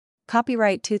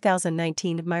Copyright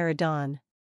 2019 Maira Dawn.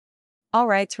 All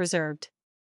rights reserved.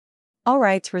 All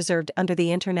rights reserved under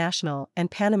the International and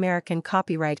Pan-American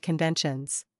Copyright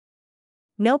Conventions.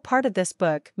 No part of this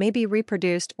book may be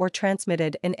reproduced or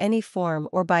transmitted in any form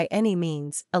or by any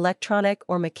means, electronic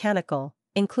or mechanical,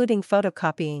 including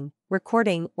photocopying,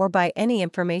 recording or by any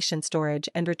information storage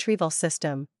and retrieval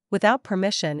system, without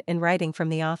permission in writing from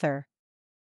the author.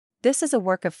 This is a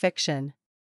work of fiction.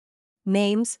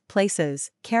 Names, places,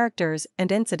 characters,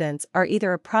 and incidents are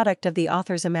either a product of the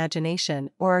author's imagination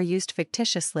or are used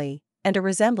fictitiously, and a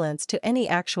resemblance to any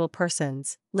actual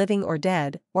persons, living or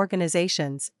dead,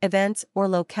 organizations, events, or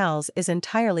locales is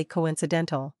entirely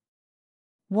coincidental.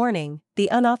 Warning: the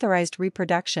unauthorized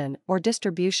reproduction or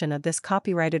distribution of this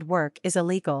copyrighted work is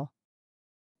illegal.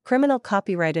 Criminal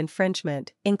copyright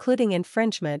infringement, including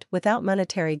infringement without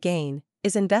monetary gain,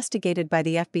 is investigated by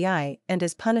the FBI and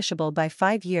is punishable by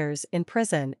 5 years in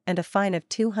prison and a fine of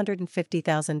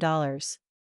 $250,000.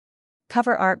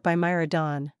 Cover art by Maira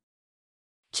Dawn.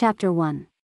 Chapter 1.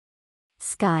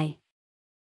 Sky.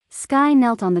 Sky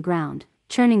knelt on the ground,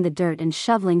 churning the dirt and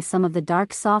shoveling some of the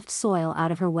dark soft soil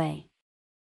out of her way.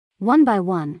 One by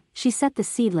one, she set the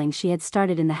seedlings she had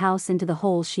started in the house into the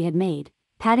holes she had made,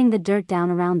 patting the dirt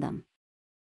down around them.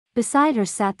 Beside her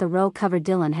sat the row cover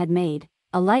Dylan had made,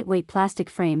 a lightweight plastic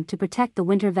frame to protect the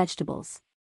winter vegetables.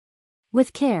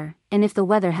 With care, and if the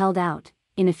weather held out,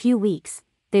 in a few weeks,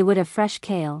 they would have fresh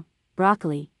kale,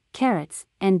 broccoli, carrots,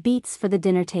 and beets for the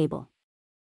dinner table.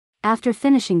 After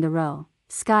finishing the row,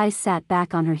 Sky sat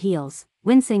back on her heels,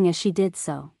 wincing as she did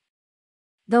so.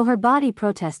 Though her body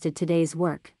protested today's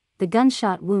work, the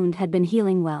gunshot wound had been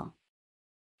healing well.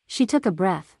 She took a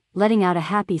breath, letting out a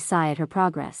happy sigh at her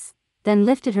progress, then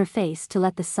lifted her face to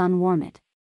let the sun warm it.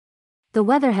 The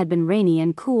weather had been rainy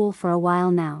and cool for a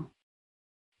while now.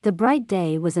 The bright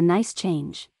day was a nice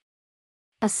change.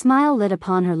 A smile lit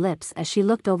upon her lips as she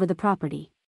looked over the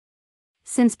property.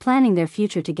 Since planning their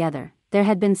future together, there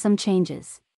had been some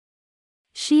changes.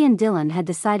 She and Dylan had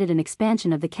decided an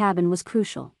expansion of the cabin was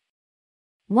crucial.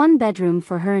 1 bedroom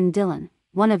for her and Dylan,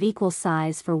 one of equal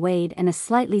size for Wade and a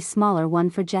slightly smaller one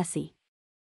for Jesse.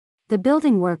 The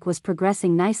building work was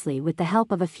progressing nicely with the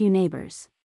help of a few neighbors.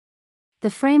 The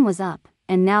frame was up,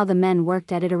 and now the men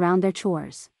worked at it around their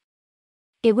chores.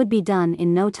 It would be done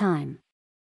in no time.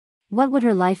 What would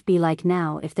her life be like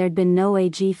now if there'd been no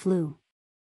AG flu?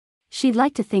 She'd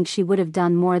like to think she would have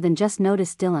done more than just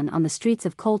notice Dylan on the streets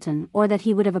of Colton or that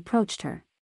he would have approached her.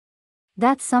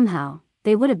 That somehow,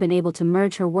 they would have been able to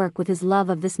merge her work with his love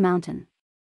of this mountain.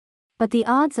 But the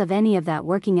odds of any of that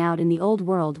working out in the old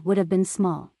world would have been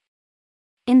small.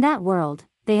 In that world,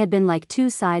 they had been like two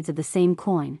sides of the same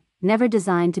coin, never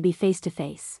designed to be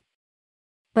face-to-face.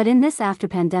 But in this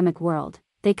after-pandemic world,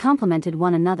 they complemented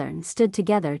one another and stood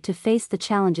together to face the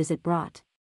challenges it brought.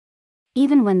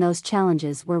 Even when those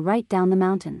challenges were right down the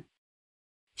mountain.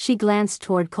 She glanced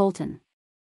toward Colton.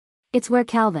 It's where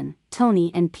Calvin, Tony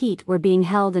and Pete were being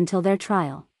held until their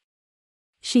trial.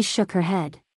 She shook her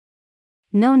head.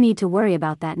 No need to worry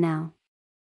about that now.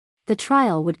 The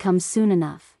trial would come soon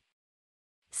enough.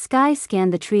 Sky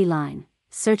scanned the tree line,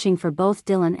 searching for both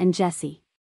Dylan and Jesse.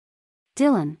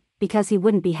 Dylan, because he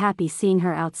wouldn't be happy seeing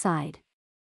her outside.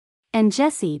 And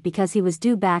Jesse because he was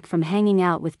due back from hanging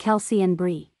out with Kelsey and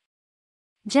Bree.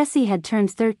 Jesse had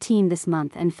turned 13 this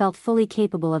month and felt fully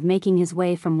capable of making his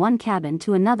way from one cabin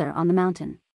to another on the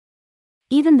mountain.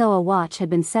 Even though a watch had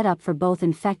been set up for both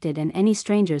infected and any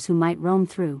strangers who might roam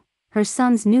through, her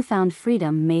son's newfound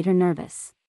freedom made her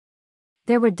nervous.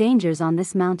 There were dangers on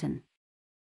this mountain.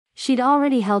 She'd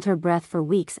already held her breath for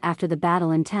weeks after the battle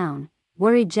in town,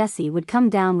 worried Jesse would come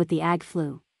down with the ag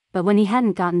flu, but when he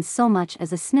hadn't gotten so much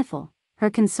as a sniffle, her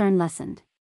concern lessened.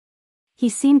 He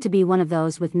seemed to be one of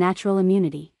those with natural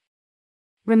immunity.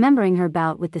 Remembering her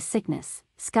bout with the sickness,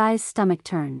 Sky's stomach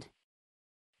turned.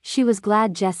 She was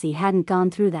glad Jesse hadn't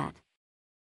gone through that.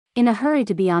 In a hurry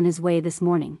to be on his way this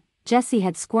morning, Jesse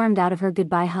had squirmed out of her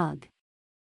goodbye hug.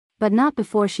 But not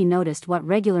before she noticed what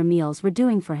regular meals were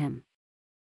doing for him.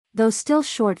 Though still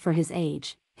short for his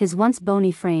age, his once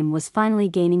bony frame was finally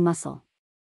gaining muscle.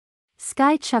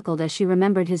 Sky chuckled as she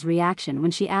remembered his reaction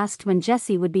when she asked when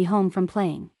Jesse would be home from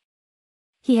playing.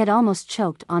 He had almost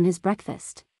choked on his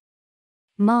breakfast.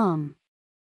 "Mom.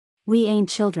 We ain't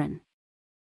children.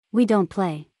 We don't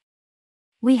play.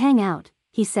 We hang out,"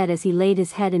 he said as he laid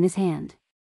his head in his hand.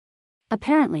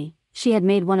 Apparently, she had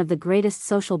made one of the greatest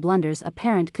social blunders a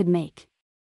parent could make.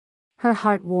 Her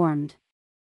heart warmed.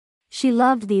 She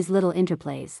loved these little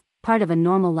interplays, part of a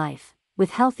normal life,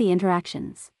 with healthy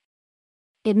interactions.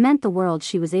 It meant the world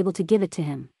she was able to give it to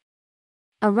him.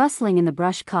 A rustling in the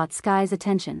brush caught Sky's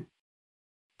attention.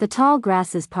 The tall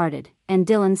grasses parted, and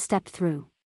Dylan stepped through.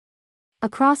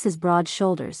 Across his broad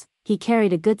shoulders, he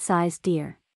carried a good-sized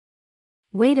deer.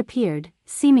 Wade appeared,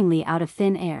 seemingly out of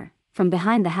thin air, from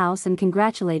behind the house and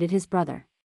congratulated his brother.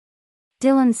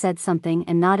 Dylan said something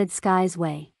and nodded Sky's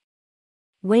way.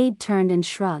 Wade turned and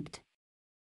shrugged.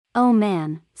 "Oh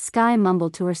man," Sky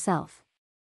mumbled to herself.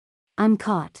 "I'm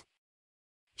caught."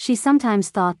 She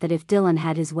sometimes thought that if Dylan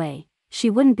had his way,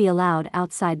 she wouldn't be allowed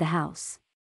outside the house.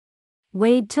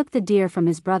 Wade took the deer from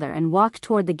his brother and walked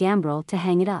toward the gambrel to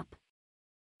hang it up.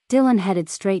 Dylan headed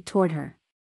straight toward her.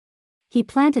 He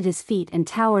planted his feet and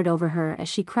towered over her as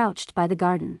she crouched by the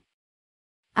garden.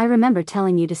 "I remember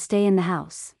telling you to stay in the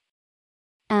house.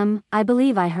 I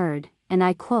believe I heard, and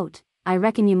I quote, 'I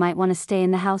reckon you might want to stay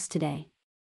in the house today.'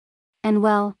 And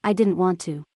well, I didn't want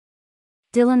to."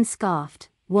 Dylan scoffed.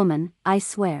 "Woman, I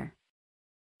swear.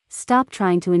 Stop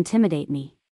trying to intimidate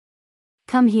me.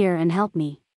 Come here and help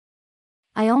me.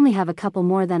 I only have a couple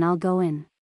more, then I'll go in.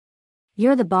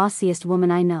 You're the bossiest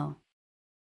woman I know."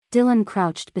 Dylan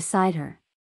crouched beside her.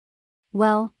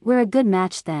 "Well, we're a good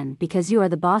match then, because you are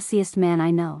the bossiest man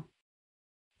I know."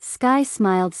 Sky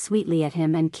smiled sweetly at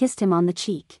him and kissed him on the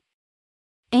cheek.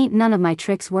 "Ain't none of my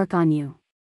tricks work on you.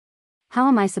 How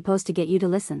am I supposed to get you to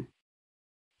listen?"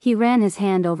 He ran his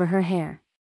hand over her hair.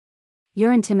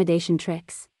 "Your intimidation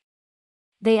tricks?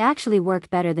 They actually work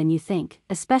better than you think,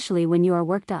 especially when you are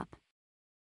worked up.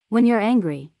 When you're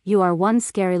angry, you are one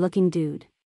scary-looking dude.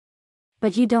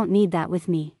 But you don't need that with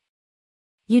me.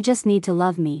 You just need to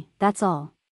love me, that's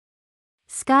all."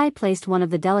 Sky placed one of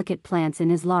the delicate plants in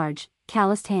his large,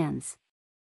 calloused hands.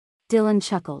 Dylan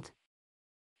chuckled.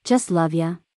 "Just love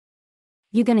ya?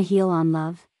 You gonna heal on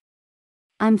love?"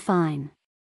 "I'm fine.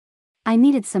 I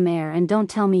needed some air, and don't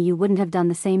tell me you wouldn't have done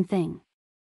the same thing.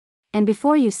 And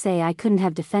before you say I couldn't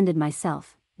have defended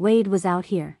myself, Wade was out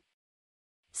here.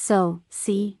 So,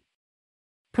 see?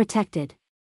 Protected."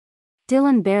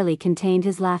 Dylan barely contained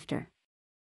his laughter.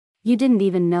 "You didn't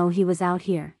even know he was out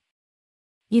here?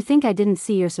 You think I didn't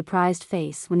see your surprised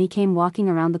face when he came walking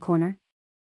around the corner?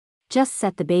 Just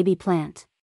set the baby plant."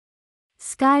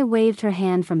 Sky waved her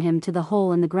hand from him to the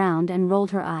hole in the ground and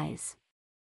rolled her eyes.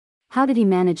 How did he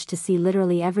manage to see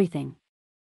literally everything?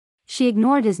 She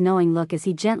ignored his knowing look as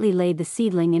he gently laid the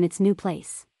seedling in its new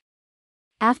place.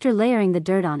 After layering the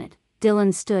dirt on it,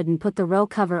 Dylan stood and put the row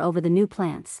cover over the new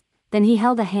plants, then he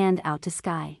held a hand out to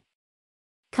Sky.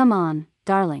 "Come on,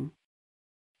 darling."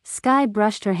 Sky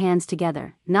brushed her hands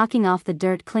together, knocking off the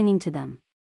dirt clinging to them.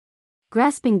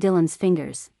 Grasping Dylan's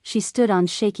fingers, she stood on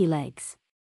shaky legs.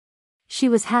 She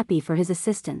was happy for his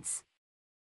assistance.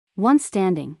 Once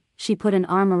standing, she put an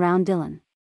arm around Dylan.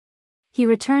 He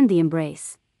returned the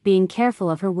embrace, being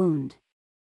careful of her wound.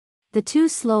 The two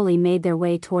slowly made their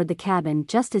way toward the cabin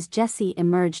just as Jesse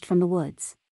emerged from the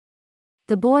woods.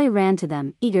 The boy ran to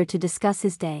them, eager to discuss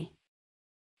his day.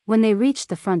 When they reached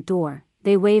the front door,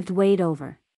 they waved Wade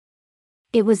over.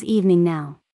 It was evening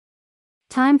now.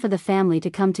 Time for the family to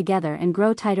come together and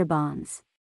grow tighter bonds.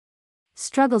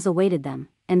 Struggles awaited them,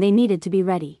 and they needed to be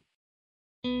ready.